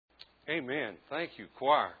Amen. Thank you,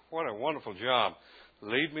 choir. What a wonderful job.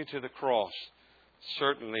 Lead me to the cross.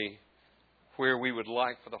 Certainly where we would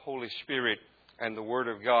like for the Holy Spirit and the Word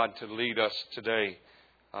of God to lead us today.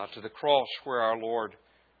 To the cross where our Lord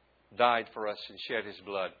died for us and shed His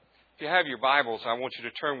blood. If you have your Bibles, I want you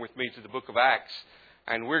to turn with me to the book of Acts.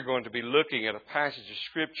 And we're going to be looking at a passage of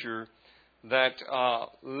Scripture that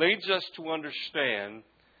leads us to understand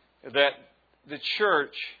that the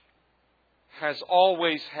church has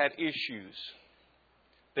always had issues.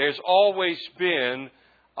 There's always been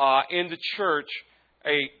in the church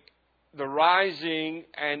the rising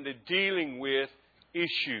and the dealing with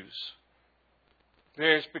issues.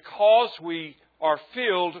 There's because we are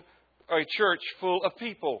filled a church full of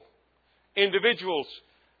people, individuals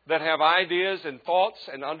that have ideas and thoughts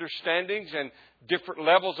and understandings and different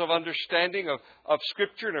levels of understanding of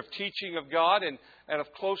Scripture and of teaching of God and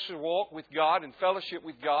of closer walk with God and fellowship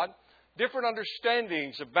with God. Different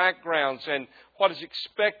understandings of backgrounds and what is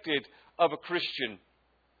expected of a Christian.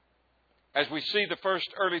 As we see the first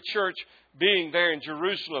early church being there in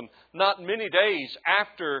Jerusalem, not many days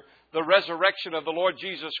after the resurrection of the Lord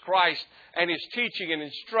Jesus Christ and His teaching and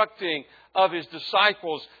instructing of His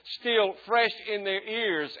disciples, still fresh in their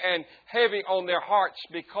ears and heavy on their hearts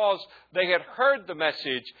because they had heard the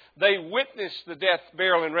message. They witnessed the death,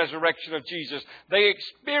 burial, and resurrection of Jesus. They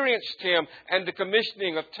experienced Him and the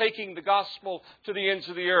commissioning of taking the gospel to the ends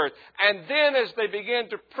of the earth. And then as they began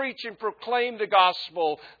to preach and proclaim the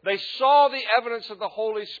gospel, they saw the evidence of the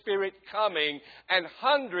Holy Spirit coming, and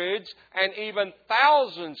hundreds and even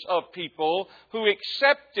thousands of people who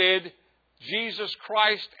accepted Jesus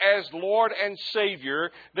Christ as Lord and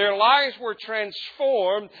Savior. Their lives were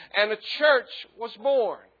transformed and a church was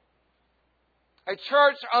born. A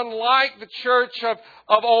church unlike the church of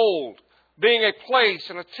old, being a place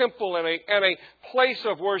and a temple and a place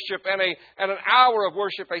of worship and an hour of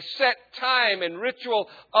worship, a set time and ritual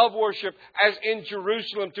of worship as in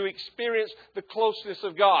Jerusalem to experience the closeness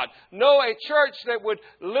of God. No, a church that would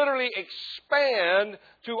literally expand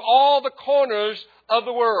to all the corners of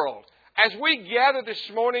the world. As we gather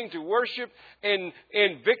this morning to worship in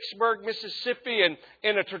Vicksburg, Mississippi, and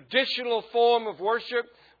in a traditional form of worship,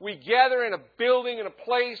 we gather in a building, in a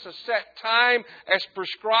place, a set time as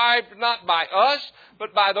prescribed not by us,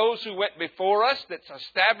 but by those who went before us, that's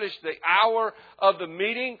established the hour of the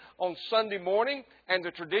meeting on Sunday morning and the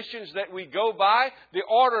traditions that we go by. The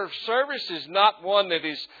order of service is not one that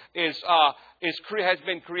has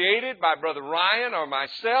been created by Brother Ryan or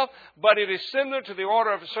myself, but it is similar to the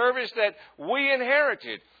order of service that we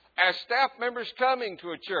inherited as staff members coming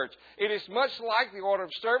to a church. It is much like the order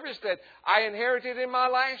of service that I inherited in my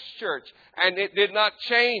last church, and it did not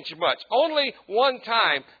change much. Only one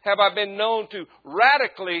time have I been known to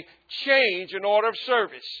radically change an order of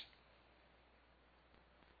service.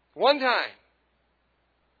 One time.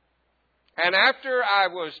 And after I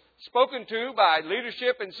was spoken to by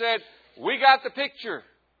leadership and said, "We got the picture.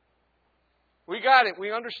 We got it.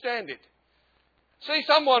 We understand it." See,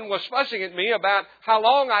 someone was fussing at me about how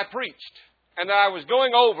long I preached. And I was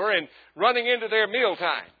going over and running into their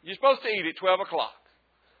mealtime. You're supposed to eat at 12 o'clock.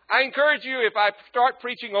 I encourage you, if I start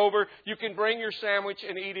preaching over, you can bring your sandwich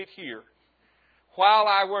and eat it here while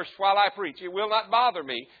I preach. It will not bother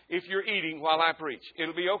me if you're eating while I preach.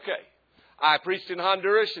 It'll be okay. I preached in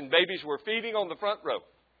Honduras and babies were feeding on the front row.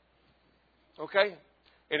 Okay?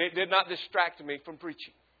 And it did not distract me from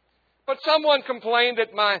preaching. But someone complained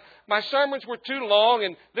that my sermons were too long,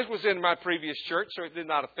 and this was in my previous church, so it did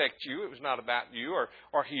not affect you. It was not about you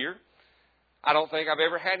or here. I don't think I've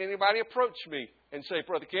ever had anybody approach me and say,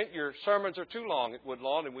 "Brother Kent, your sermons are too long at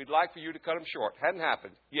Woodlawn, and we'd like for you to cut them short." Hadn't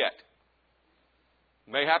happened yet.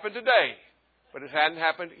 May happen today, but it hadn't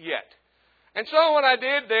happened yet. And so what I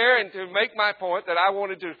did there, and to make my point that I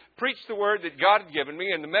wanted to preach the word that God had given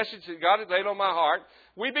me and the message that God had laid on my heart,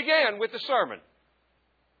 we began with the sermon.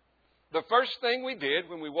 The first thing we did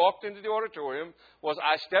when we walked into the auditorium was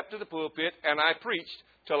I stepped to the pulpit and I preached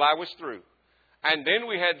till I was through. And then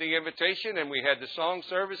we had the invitation and we had the song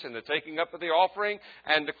service and the taking up of the offering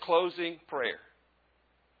and the closing prayer.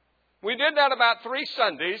 We did that about 3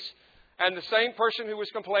 Sundays, and the same person who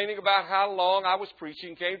was complaining about how long I was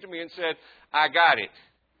preaching came to me and said, "I got it.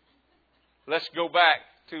 Let's go back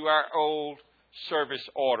to our old service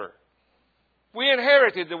order." We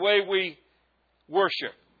inherited the way we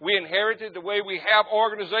worship. We inherited the way we have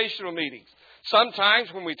organizational meetings.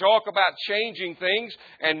 Sometimes when we talk about changing things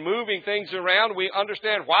and moving things around, we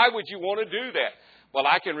understand, why would you want to do that? Well,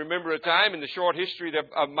 I can remember a time in the short history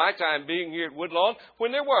of my time being here at Woodlawn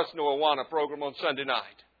when there was no Awana program on Sunday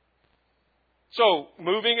night. So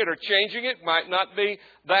moving it or changing it might not be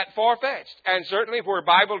that far-fetched. And certainly where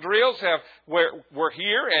Bible drills were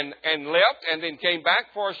here and left and then came back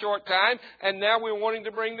for a short time, and now we're wanting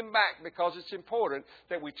to bring them back because it's important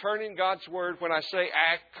that we turn in God's Word. When I say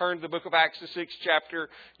turn to the book of Acts, the 6th chapter,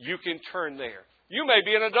 you can turn there. You may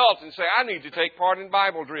be an adult and say, I need to take part in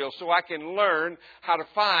Bible drills so I can learn how to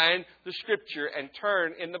find the Scripture and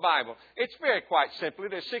turn in the Bible. It's very quite simply.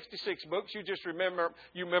 There's 66 books. You just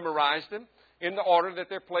memorize them in the order that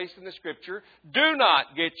they're placed in the Scripture. Do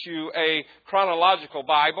not get you a chronological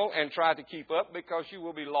Bible and try to keep up, because you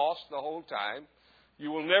will be lost the whole time.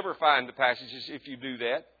 You will never find the passages if you do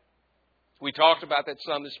that. We talked about that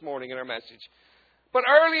some this morning in our message. But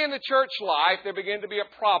early in the church life, there began to be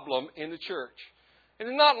a problem in the church.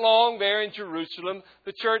 And not long there in Jerusalem,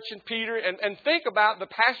 the church and Peter, and think about the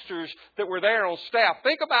pastors that were there on staff.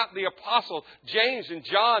 Think about the apostles, James and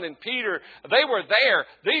John and Peter. They were there.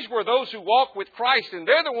 These were those who walked with Christ, and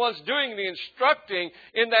they're the ones doing the instructing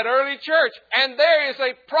in that early church. And there is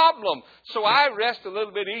a problem. So I rest a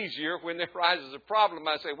little bit easier when there arises a problem.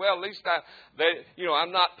 I say, well, at least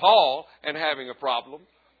I'm not Paul and having a problem.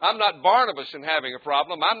 I'm not Barnabas and having a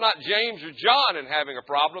problem. I'm not James or John and having a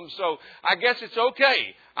problem. So I guess it's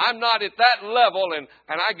okay. I'm not at that level, and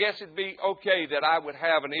I guess it'd be okay that I would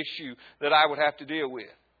have an issue that I would have to deal with.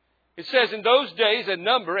 It says in those days, a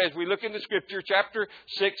number, as we look in the Scripture, chapter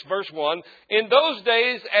 6, verse 1, in those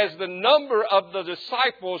days, as the number of the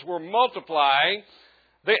disciples were multiplying,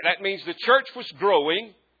 that means the church was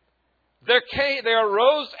growing, there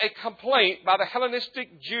arose a complaint by the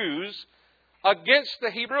Hellenistic Jews against the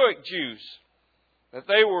Hebrewic Jews, that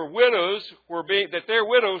their widows were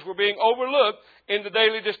being overlooked in the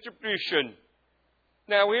daily distribution.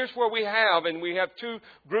 Now here's where we have two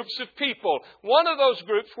groups of people. One of those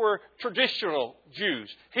groups were traditional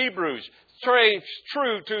Jews, Hebrews,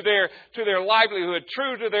 true to their livelihood,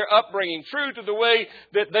 true to their upbringing, true to the way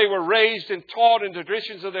that they were raised and taught in the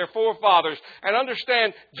traditions of their forefathers. And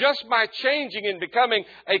understand, just by changing and becoming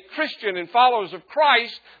a Christian and followers of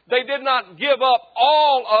Christ, they did not give up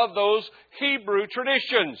all of those Hebrew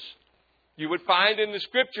traditions. You would find in the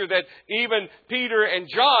Scripture that even Peter and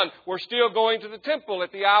John were still going to the temple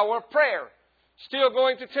at the hour of prayer, still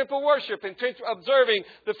going to temple worship and observing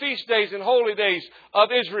the feast days and holy days of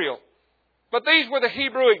Israel. But these were the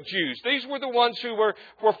Hebrewic Jews. These were the ones who were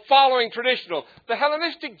following traditional. The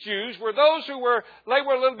Hellenistic Jews were those who were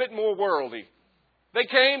a little bit more worldly. They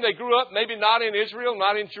grew up maybe not in Israel,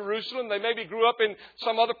 not in Jerusalem. They maybe grew up in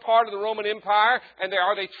some other part of the Roman Empire, and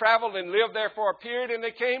they traveled and lived there for a period, and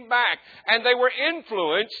they came back. And they were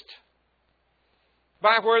influenced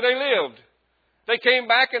by where they lived. They came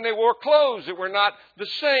back and they wore clothes that were not the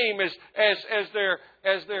same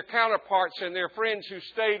as their counterparts and their friends who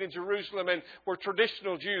stayed in Jerusalem and were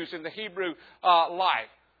traditional Jews in the Hebrew life.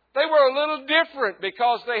 They were a little different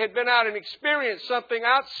because they had been out and experienced something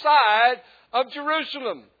outside of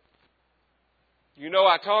Jerusalem. You know,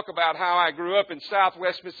 I talk about how I grew up in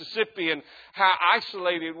southwest Mississippi and how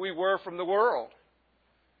isolated we were from the world.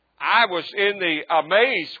 I was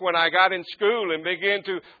amazed when I got in school and began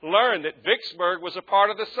to learn that Vicksburg was a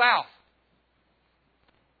part of the South.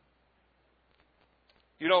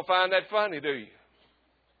 You don't find that funny, do you?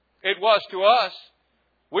 It was to us.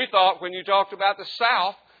 We thought when you talked about the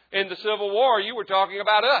South in the Civil War, you were talking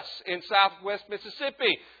about us in southwest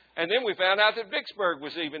Mississippi. And then we found out that Vicksburg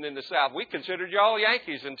was even in the South. We considered y'all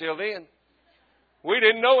Yankees until then. We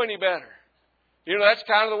didn't know any better. You know, that's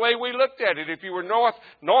kind of the way we looked at it. If you were north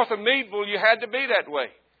of Meadville, you had to be that way.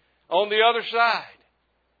 On the other side.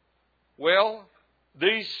 Well,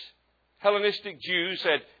 these Hellenistic Jews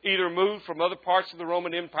had either moved from other parts of the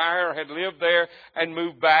Roman Empire or had lived there and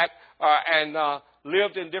moved back and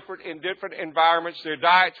lived in different environments. Their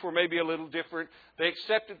diets were maybe a little different. They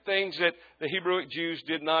accepted things that the Hebrewic Jews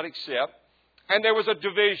did not accept. And there was a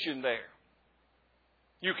division there.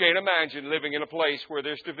 You can't imagine living in a place where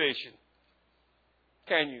there's division.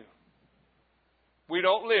 Can you? We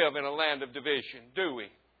don't live in a land of division, do we?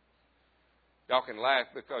 Y'all can laugh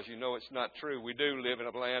because you know it's not true. We do live in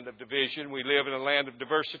a land of division. We live in a land of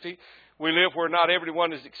diversity. We live where not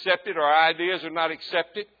everyone is accepted. Our ideas are not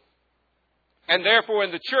accepted. And therefore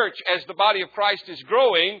in the church, as the body of Christ is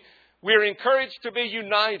growing, we're encouraged to be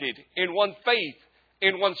united in one faith,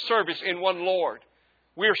 in one service, in one Lord.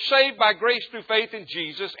 We're saved by grace through faith in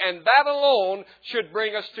Jesus, and that alone should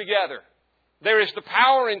bring us together. There is the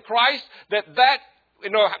power in Christ that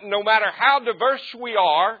no matter how diverse we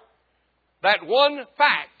are, that one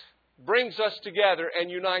fact brings us together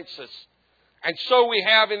and unites us. And so we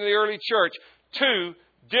have in the early church two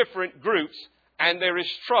different groups, and there is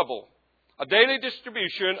trouble. A daily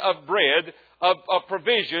distribution of bread of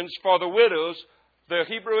provisions for the widows. The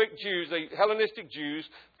Hebraic Jews, the Hellenistic Jews,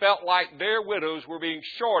 felt like their widows were being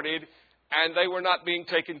shorted and they were not being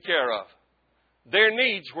taken care of. Their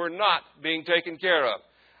needs were not being taken care of.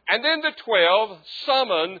 And then the 12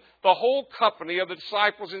 summoned the whole company of the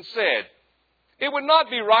disciples and said, "It would not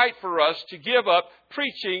be right for us to give up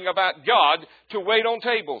preaching about God to wait on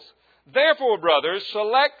tables. Therefore, brothers,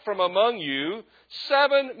 select from among you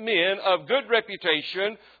 7 men of good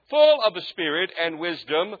reputation, full of the Spirit and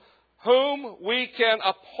wisdom, whom we can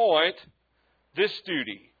appoint this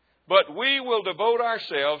duty. But we will devote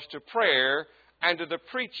ourselves to prayer and to the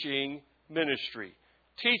preaching ministry,"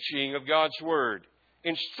 teaching of God's Word,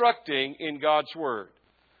 instructing in God's Word.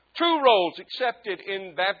 2 roles accepted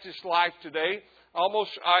in Baptist life today.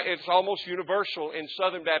 It's almost universal in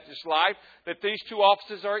Southern Baptist life that these 2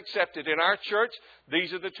 offices are accepted. In our church,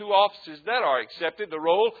 these are the 2 offices that are accepted: the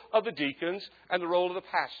role of the deacons and the role of the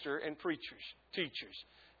pastor and preachers, teachers,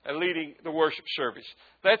 and leading the worship service.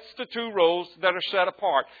 That's the 2 roles that are set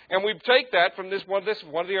apart. And we take that from this one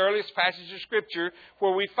of the earliest passages of Scripture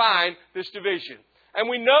where we find this division. And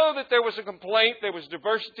we know that there was a complaint, there was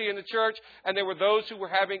diversity in the church, and there were those who were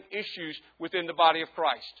having issues within the body of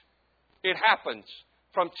Christ. It happens.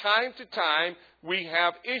 From time to time, we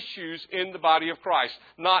have issues in the body of Christ.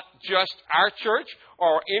 Not just our church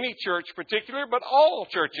or any church particular, but all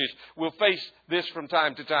churches will face this from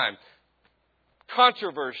time to time.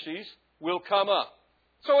 Controversies will come up.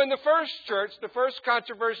 So in the first church, the first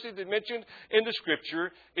controversy that mentioned in the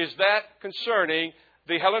Scripture is that concerning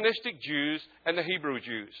the Hellenistic Jews and the Hebrew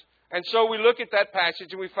Jews. And so we look at that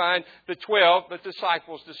passage and we find the 12, the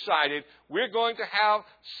disciples decided, we're going to have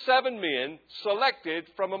 7 men selected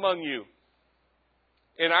from among you.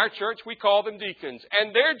 In our church, we call them deacons.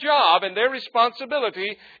 And their job and their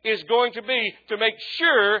responsibility is going to be to make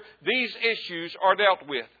sure these issues are dealt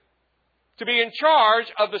with. To be in charge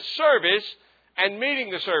of the service and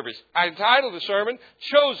meeting the service. I entitled the sermon,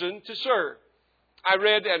 "Chosen to Serve." I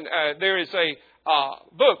read, and there is a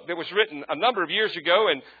book that was written a number of years ago,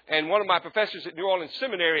 and one of my professors at New Orleans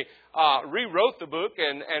Seminary rewrote the book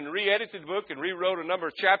and re-edited the book and rewrote a number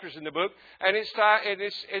of chapters in the book. And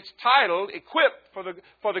it's titled "Equipped for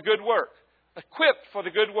the Good Work." Equipped for the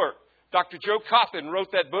good work. Dr. Joe Coffin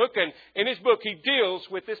wrote that book, and in his book he deals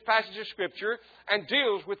with this passage of Scripture and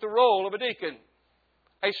deals with the role of a deacon,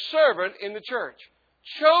 a servant in the church,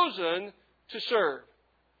 chosen to serve.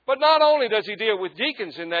 But not only does he deal with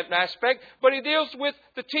deacons in that aspect, but he deals with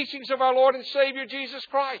the teachings of our Lord and Savior Jesus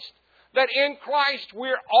Christ. That in Christ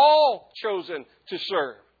we're all chosen to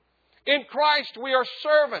serve. In Christ we are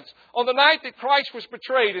servants. On the night that Christ was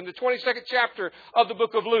betrayed in the 22nd chapter of the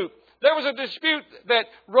book of Luke, there was a dispute that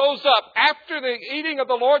rose up after the eating of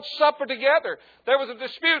the Lord's Supper together. There was a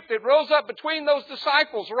dispute that rose up between those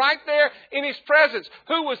disciples right there in His presence.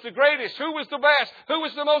 Who was the greatest? Who was the best? Who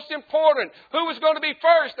was the most important? Who was going to be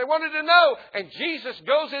first? They wanted to know. And Jesus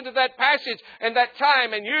goes into that passage and that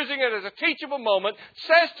time and using it as a teachable moment,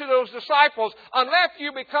 says to those disciples, unless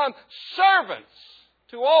you become servants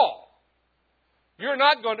to all, you're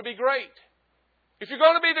not going to be great. If you're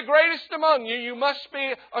going to be the greatest among you, you must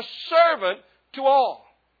be a servant to all.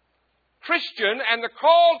 Christian, and the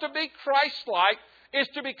call to be Christ-like is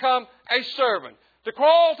to become a servant. The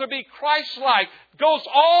call to be Christ-like goes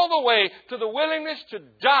all the way to the willingness to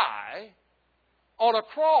die on a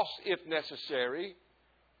cross, if necessary,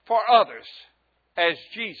 for others, as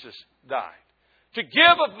Jesus died. To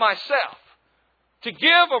give of myself, to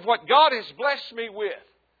give of what God has blessed me with,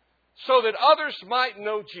 so that others might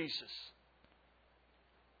know Jesus.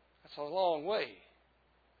 That's a long way.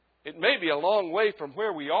 It may be a long way from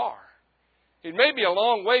where we are. It may be a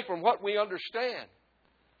long way from what we understand.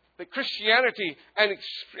 That Christianity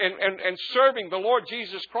and serving the Lord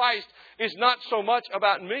Jesus Christ is not so much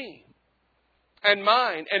about me and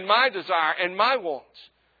mine and my desire and my wants,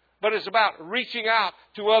 but it's about reaching out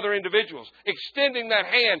to other individuals, extending that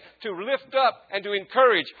hand to lift up and to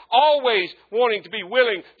encourage, always wanting to be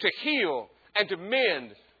willing to heal and to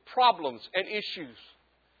mend problems and issues.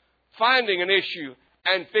 Finding an issue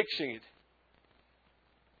and fixing it.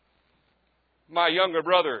 My younger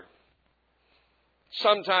brother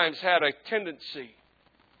sometimes had a tendency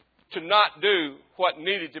to not do what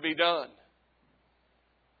needed to be done.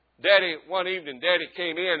 One evening, Daddy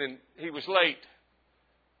came in and he was late.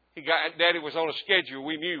 Daddy was on a schedule.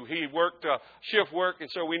 We knew he worked shift work, and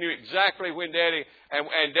so we knew exactly when Daddy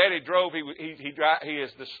and Daddy drove. He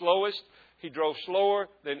is the slowest. He drove slower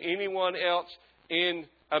than anyone else in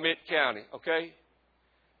Amite County, okay?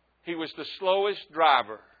 He was the slowest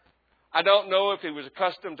driver. I don't know if he was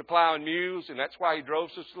accustomed to plowing mules and that's why he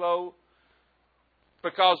drove so slow.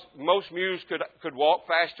 because most mules could walk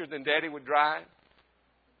faster than Daddy would drive.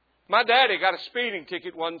 My daddy got a speeding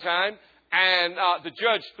ticket one time, and the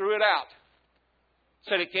judge threw it out.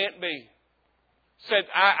 Said it can't be. Said,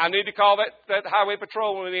 I need to call that highway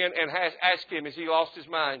patrolman in and ask him, has he lost his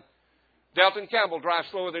mind? Kent Campbell drives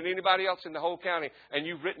slower than anybody else in the whole county, and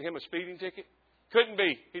you've written him a speeding ticket? Couldn't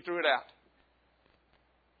be. He threw it out.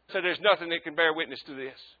 Said there's nothing that can bear witness to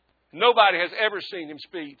this. Nobody has ever seen him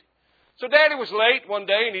speed. So Daddy was late one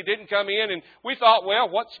day, and he didn't come in, and we thought, well,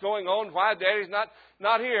 what's going on? Why Daddy's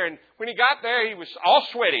not here? And when he got there, he was all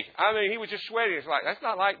sweaty. I mean, he was just sweaty. It's like, that's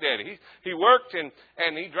not like Daddy. He worked, and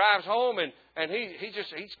he drives home, and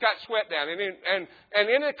he's got sweat down. And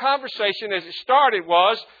in the conversation as it started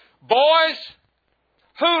was, boys,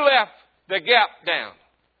 who left the gap down?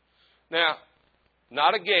 Now,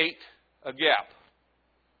 not a gate, a gap.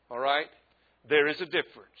 All right? There is a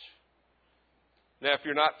difference. Now, if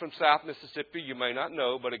you're not from South Mississippi, you may not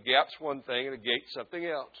know, but a gap's one thing and a gate's something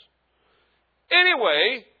else.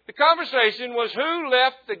 Anyway, the conversation was who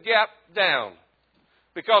left the gap down?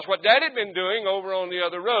 Because what Dad had been doing over on the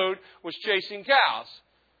other road was chasing cows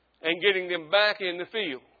and getting them back in the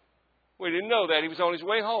field. We didn't know that. He was on his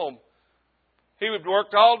way home. He had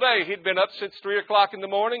worked all day. He'd been up since 3 o'clock in the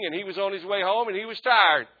morning, and he was on his way home, and he was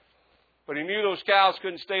tired. But he knew those cows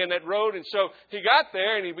couldn't stay in that road, and so he got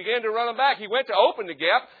there, and he began to run them back. He went to open the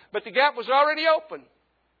gap, but the gap was already open.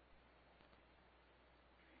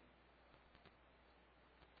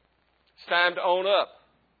 It's time to own up.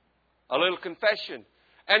 A little confession.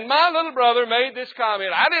 And my little brother made this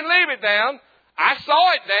comment. I didn't leave it down. I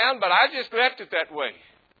saw it down, but I just left it that way.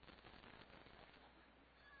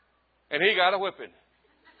 And he got a whipping.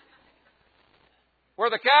 Were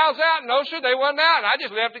the cows out? No, sir, they wasn't out. And I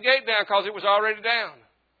just left the gate down because it was already down.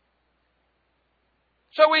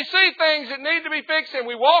 So we see things that need to be fixed, and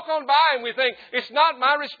we walk on by and we think, it's not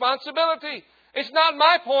my responsibility. It's not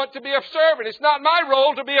my point to be a servant. It's not my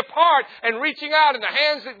role to be a part and reaching out in the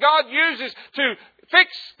hands that God uses to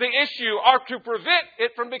fix the issue or to prevent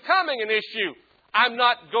it from becoming an issue. I'm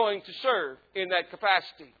not going to serve in that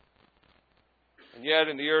capacity. And yet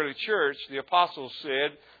in the early church, the apostles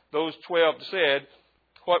said, those 12 said,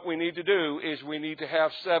 what we need to do is we need to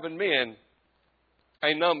have 7 men,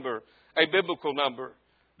 a number, a biblical number,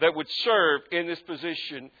 that would serve in this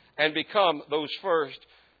position and become those first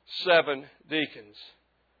 7 deacons.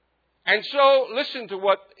 And so, listen to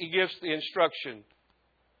what he gives the instruction.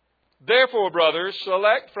 Therefore, brothers,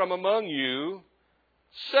 select from among you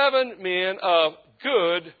 7 men of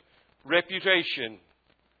good reputation,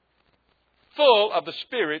 full of the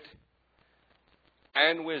Spirit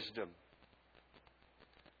and wisdom.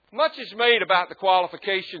 Much is made about the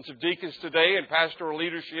qualifications of deacons today in pastoral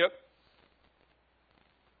leadership.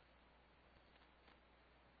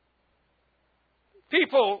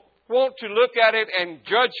 People want to look at it and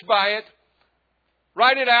judge by it,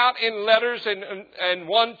 write it out in letters and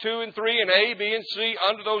 1, 2, and 3, and A, B, and C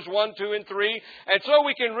under those 1, 2, and 3. And so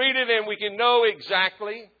we can read it and we can know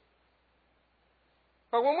exactly.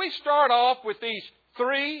 But when we start off with these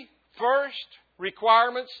 3 first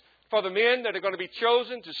requirements for the men that are going to be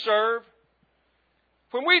chosen to serve,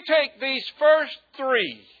 when we take these first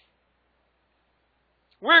 3,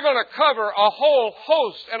 we're going to cover a whole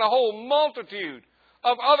host and a whole multitude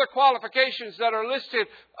of other qualifications that are listed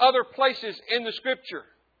other places in the Scripture.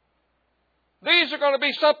 These are going to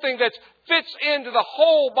be something that fits into the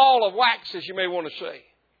whole ball of wax, as you may want to say.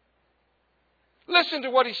 Listen to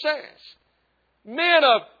what he says. Men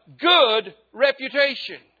of good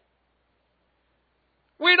reputation.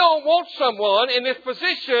 We don't want someone in this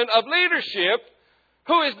position of leadership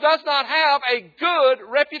who does not have a good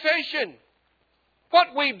reputation.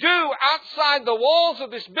 What we do outside the walls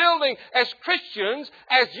of this building as Christians,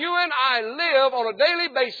 as you and I live on a daily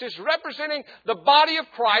basis representing the body of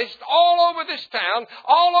Christ all over this town,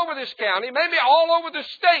 all over this county, maybe all over the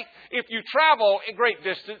state if you travel in great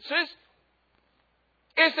distances,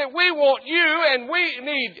 is that we want you and we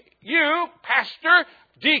need you, pastor,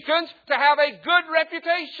 deacons, to have a good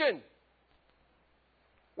reputation.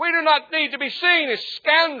 We do not need to be seen as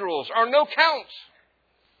scoundrels or no counts.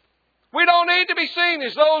 We don't need to be seen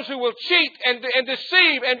as those who will cheat and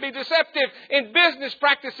deceive and be deceptive in business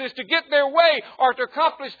practices to get their way or to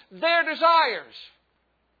accomplish their desires.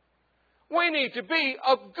 We need to be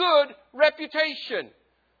of good reputation.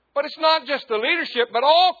 But it's not just the leadership, but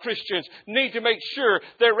all Christians need to make sure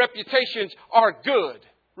their reputations are good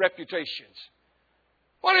reputations.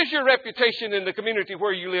 What is your reputation in the community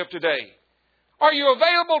where you live today? Are you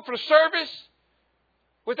available for service?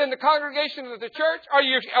 within the congregation of the church? Are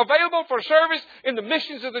you available for service in the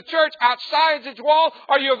missions of the church outside its wall?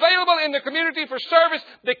 Are you available in the community for service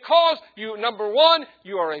because you, number one,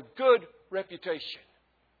 you are a good reputation?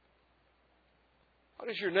 What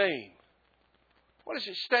is your name? What does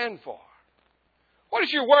it stand for? What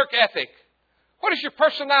is your work ethic? What is your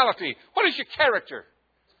personality? What is your character?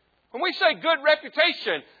 When we say good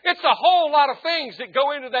reputation, it's a whole lot of things that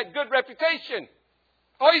go into that good reputation.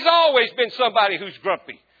 Oh, he's always been somebody who's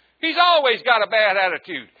grumpy. He's always got a bad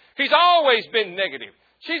attitude. He's always been negative.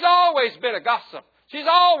 She's always been a gossip. She's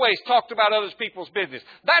always talked about other people's business.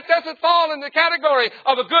 That doesn't fall in the category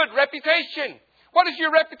of a good reputation. What is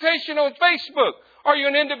your reputation on Facebook? Are you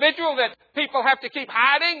an individual that people have to keep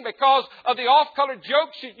hiding because of the off-color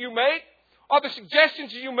jokes that you make? Or the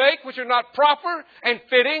suggestions that you make which are not proper and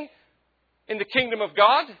fitting in the kingdom of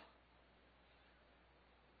God?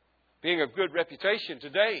 Being of good reputation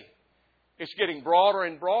today, it's getting broader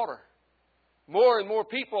and broader. More and more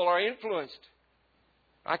people are influenced.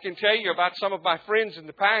 I can tell you about some of my friends in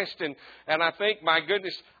the past, and I think, my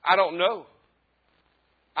goodness, I don't know.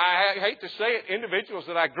 I hate to say it, individuals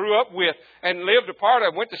that I grew up with and lived a part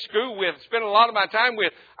of, went to school with, spent a lot of my time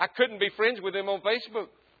with, I couldn't be friends with them on Facebook.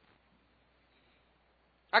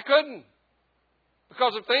 I couldn't.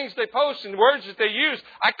 Because of things they post and words that they use.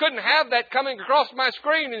 I couldn't have that coming across my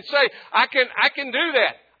screen and say, I can do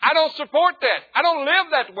that. I don't support that. I don't live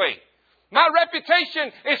that way. My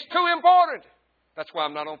reputation is too important. That's why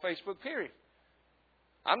I'm not on Facebook, period.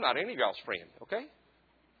 I'm not any of y'all's friend, okay?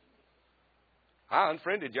 I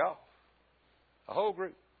unfriended y'all. A whole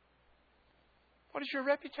group. What is your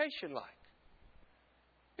reputation like?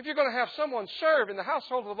 If you're going to have someone serve in the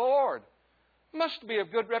household of the Lord, it must be of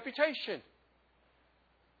good reputation.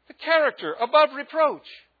 The character above reproach.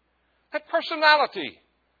 That personality.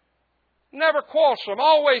 Never quarrelsome,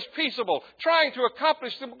 always peaceable, trying to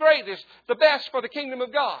accomplish the greatest, the best for the kingdom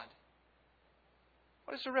of God.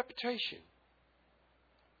 What is the reputation?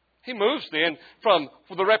 He moves then from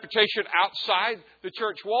the reputation outside the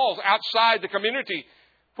church walls, outside the community,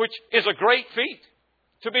 which is a great feat.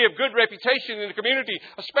 To be of good reputation in the community,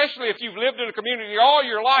 especially if you've lived in a community all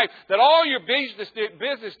your life, that all your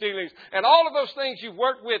business dealings and all of those things you've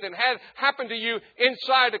worked with and had happen to you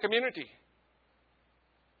inside the community.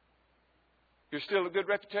 You're still a good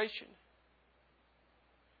reputation.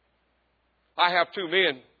 I have two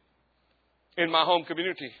men in my home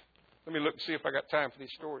community. Let me look and see if I got time for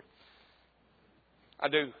this story. I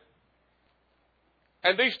do.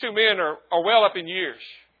 And these two men are well up in years.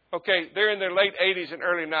 Okay, they're in their late 80s and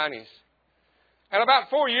early 90s. And about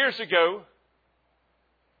 4 years ago,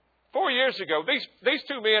 these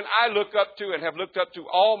two men I look up to and have looked up to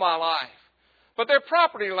all my life. But their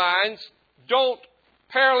property lines don't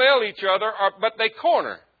parallel each other, but they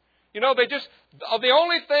corner. You know, the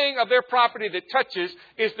only thing of their property that touches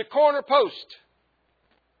is the corner post.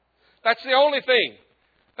 That's the only thing.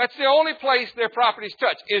 That's the only place their properties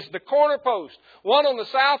touch, is the corner post. One on the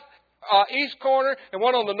east corner and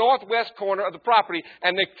one on the northwest corner of the property,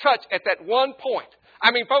 and they touch at that one point. I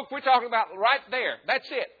mean, folks, we're talking about right there. That's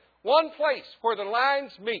it. One place where the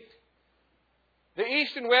lines meet. The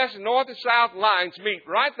east and west and north and south lines meet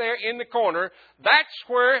right there in the corner. That's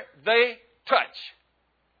where they touch.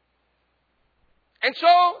 And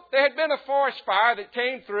so there had been a forest fire that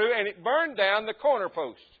came through and it burned down the corner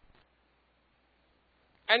post.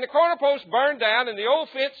 And the corner post burned down and the old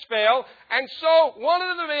fence fell. And so one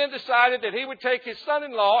of the men decided that he would take his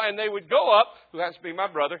son-in-law and they would go up, who happens to be my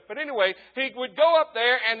brother. But anyway, he would go up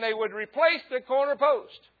there and they would replace the corner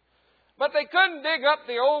post. But they couldn't dig up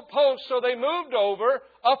the old post, so they moved over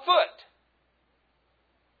a foot.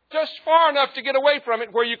 Just far enough to get away from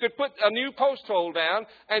it where you could put a new post hole down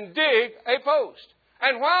and dig a post.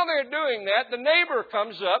 And while they're doing that, the neighbor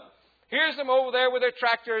comes up. Here's them over there with their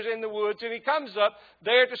tractors in the woods, and he comes up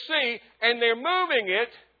there to see, and they're moving it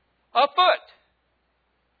a foot.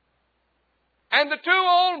 And the two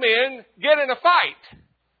old men get in a fight.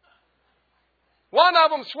 One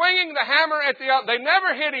of them swinging the hammer at the other. They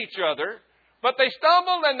never hit each other, but they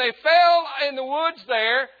stumbled and they fell in the woods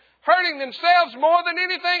there, hurting themselves more than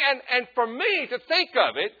anything. And for me to think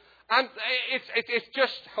of it, it's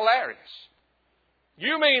just hilarious.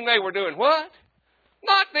 You mean they were doing what?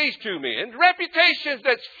 Not these two men. Reputations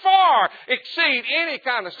that far exceed any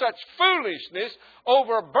kind of such foolishness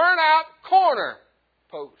over a burnt-out corner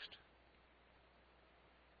post.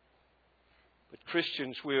 But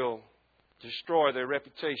Christians will destroy their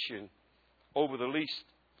reputation over the least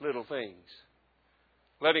little things.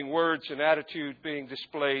 Letting words and attitude being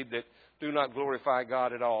displayed that do not glorify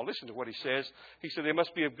God at all. Listen to what he says. He said they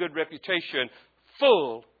must be of good reputation,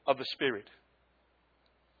 full of the Spirit.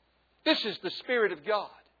 This is the Spirit of God.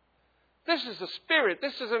 This is the Spirit.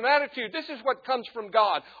 This is an attitude. This is what comes from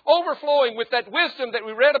God. Overflowing with that wisdom that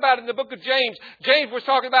we read about in the book of James. James was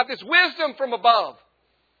talking about this wisdom from above.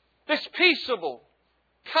 This peaceable,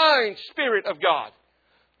 kind Spirit of God.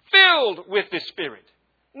 Filled with this Spirit.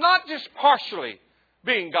 Not just partially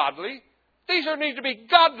being godly. These need to be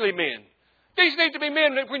godly men. These need to be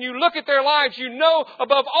men that when you look at their lives, you know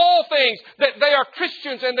above all things that they are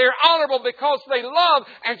Christians and they're honorable because they love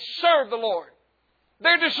and serve the Lord.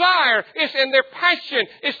 Their desire is, and their passion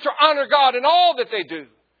is to honor God in all that they do.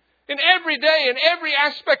 In every day, in every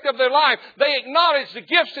aspect of their life, they acknowledge the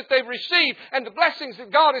gifts that they've received and the blessings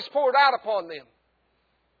that God has poured out upon them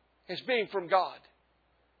as being from God.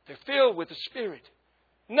 They're filled with the Spirit.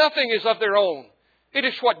 Nothing is of their own. It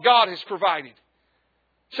is what God has provided.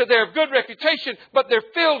 So they're of good reputation, but they're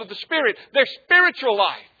filled with the Spirit. Their spiritual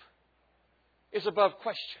life is above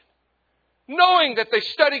question. Knowing that they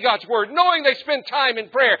study God's Word, knowing they spend time in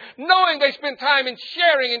prayer, knowing they spend time in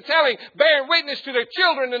sharing and telling, bearing witness to their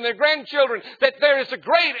children and their grandchildren that there is a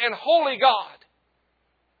great and holy God.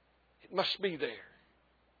 It must be there.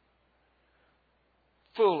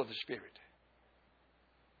 Full of the Spirit.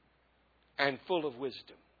 And full of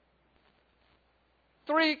wisdom.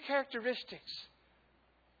 3 characteristics.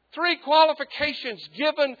 3 qualifications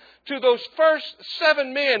given to those first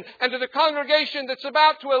 7 men and to the congregation that's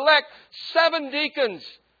about to elect 7 deacons.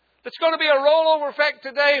 That's going to be a rollover effect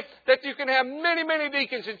today that you can have many, many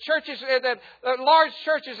deacons in churches, large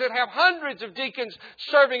churches that have hundreds of deacons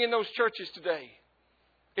serving in those churches today.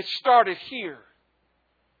 It started here.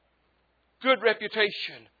 Good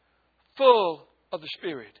reputation, full of the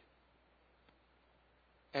Spirit,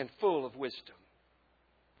 and full of wisdom.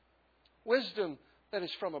 Wisdom that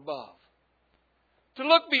is from above. To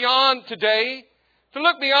look beyond today, to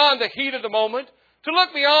look beyond the heat of the moment, to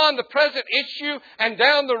look beyond the present issue and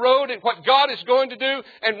down the road at what God is going to do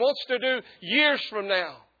and wants to do years from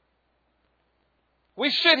now. We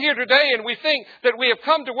sit here today and we think that we have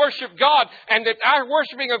come to worship God and that our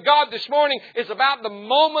worshiping of God this morning is about the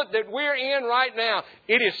moment that we're in right now.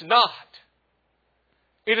 It is not.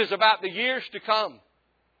 It is about the years to come.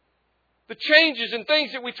 The changes and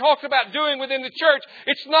things that we talked about doing within the church,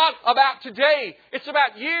 it's not about today. It's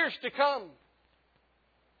about years to come.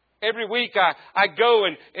 Every week I go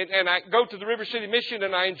and I go to the River City Mission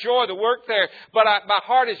and I enjoy the work there. But my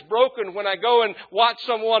heart is broken when I go and watch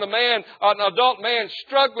an adult man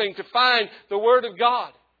struggling to find the Word of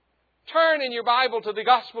God. Turn in your Bible to the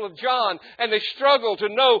Gospel of John and they struggle to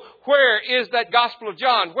know where is that Gospel of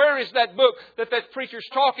John? Where is that book that preacher's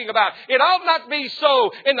talking about? It ought not be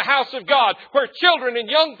so in the house of God where children and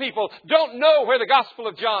young people don't know where the Gospel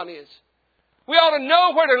of John is. We ought to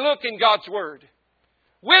know where to look in God's Word.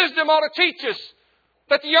 Wisdom ought to teach us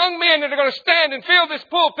that the young men that are going to stand and fill this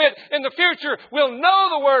pulpit in the future will know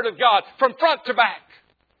the Word of God from front to back.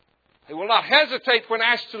 They will not hesitate when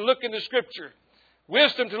asked to look in the Scripture.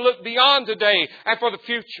 Wisdom to look beyond today and for the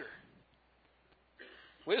future.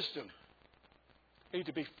 Wisdom. Need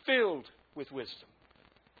to be filled with wisdom.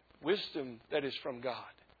 Wisdom that is from God.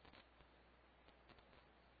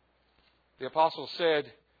 The apostle said,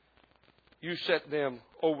 you set them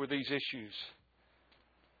over these issues.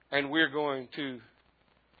 And we're going to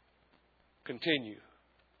continue.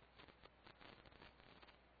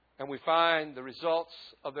 And we find the results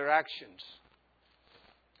of their actions.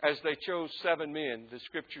 As they chose 7 men, the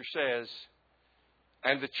Scripture says,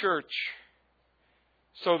 and the church,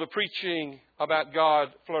 so the preaching about God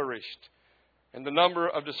flourished, and the number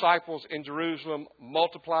of disciples in Jerusalem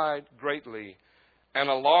multiplied greatly, and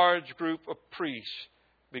a large group of priests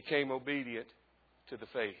became obedient to the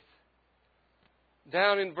faith.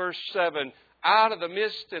 Down in verse 7, out of the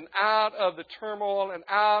mist and out of the turmoil and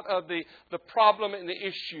out of the problem and the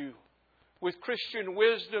issue, with Christian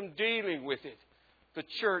wisdom dealing with it, the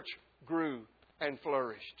church grew and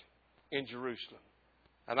flourished in Jerusalem.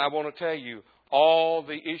 And I want to tell you all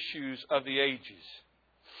the issues of the ages.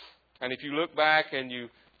 And if you look back and you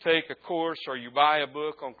take a course or you buy a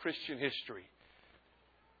book on Christian history,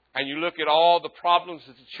 and you look at all the problems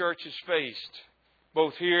that the church has faced,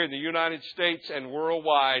 both here in the United States and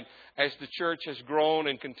worldwide, as the church has grown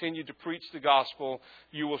and continued to preach the gospel,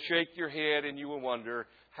 you will shake your head and you will wonder,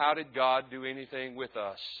 how did God do anything with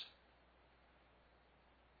us?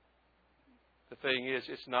 The thing is,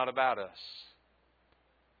 it's not about us.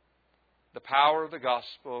 The power of the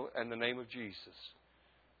gospel and the name of Jesus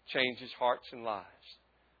changes hearts and lives.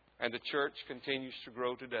 And the church continues to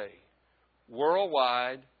grow today.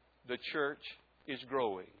 Worldwide, the church is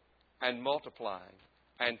growing and multiplying.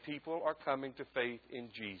 And people are coming to faith in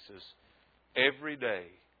Jesus every day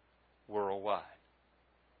worldwide.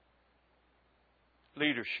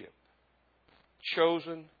 leadership,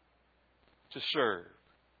 chosen to serve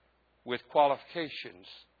with qualifications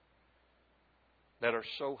that are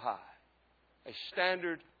so high, a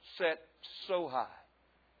standard set so high,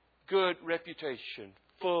 good reputation,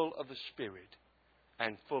 full of the Spirit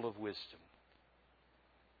and full of wisdom.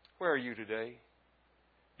 Where are you today?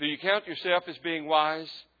 Do you count yourself as being wise?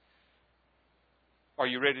 Are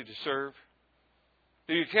you ready to serve?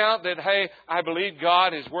 Do you count that, hey, I believe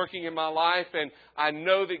God is working in my life and I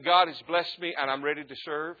know that God has blessed me and I'm ready to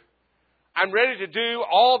serve? I'm ready to do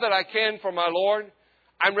all that I can for my Lord.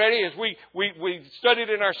 I'm ready, as we studied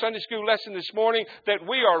in our Sunday school lesson this morning, that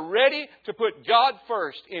we are ready to put God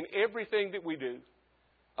first in everything that we do.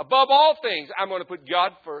 Above all things, I'm going to put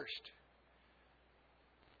God first.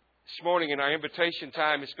 This morning in our invitation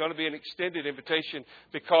time, it's going to be an extended invitation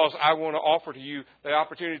because I want to offer to you the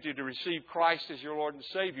opportunity to receive Christ as your Lord and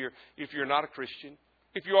Savior if you're not a Christian.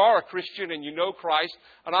 If you are a Christian and you know Christ,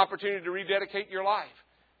 an opportunity to rededicate your life.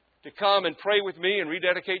 To come and pray with me and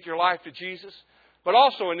rededicate your life to Jesus. But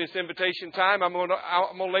also in this invitation time, I'm going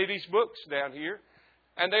to lay these books down here.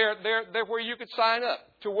 And they're where you could sign up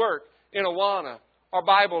to work in Awana or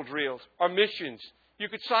Bible drills or missions. You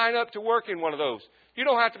could sign up to work in one of those. You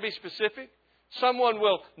don't have to be specific. Someone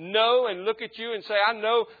will know and look at you and say, I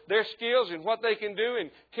know their skills and what they can do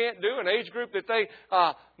and can't do. An age group that they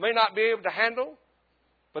may not be able to handle.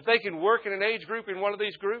 But they can work in an age group in one of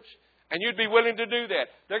these groups. And you'd be willing to do that.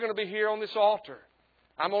 They're going to be here on this altar.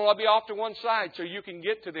 I'm going to be off to one side so you can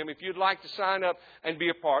get to them if you'd like to sign up and be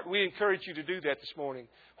a part. We encourage you to do that this morning.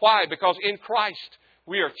 Why? Because in Christ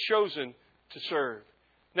we are chosen to serve.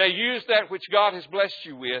 Now use that which God has blessed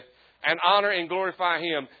you with and honor and glorify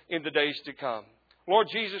Him in the days to come. Lord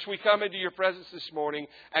Jesus, we come into your presence this morning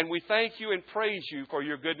and we thank you and praise you for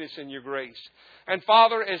your goodness and your grace. And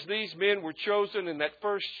Father, as these men were chosen in that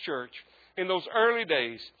first church, in those early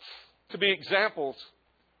days, to be examples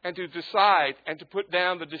and to decide and to put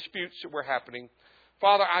down the disputes that were happening.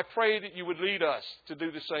 Father, I pray that you would lead us to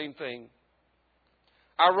do the same thing.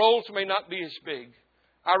 Our roles may not be as big.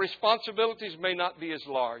 Our responsibilities may not be as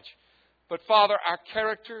large. But Father, our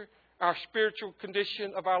character, our spiritual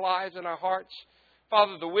condition of our lives and our hearts,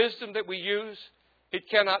 Father, the wisdom that we use, it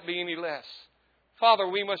cannot be any less. Father,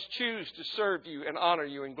 we must choose to serve you and honor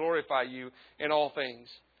you and glorify you in all things.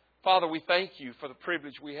 Father, we thank you for the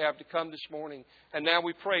privilege we have to come this morning. And now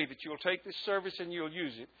we pray that you'll take this service and you'll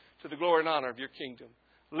use it to the glory and honor of your kingdom.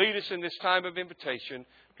 Lead us in this time of invitation.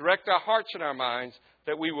 Direct our hearts and our minds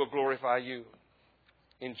that we will glorify you.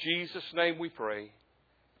 In Jesus' name we pray.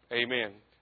 Amen.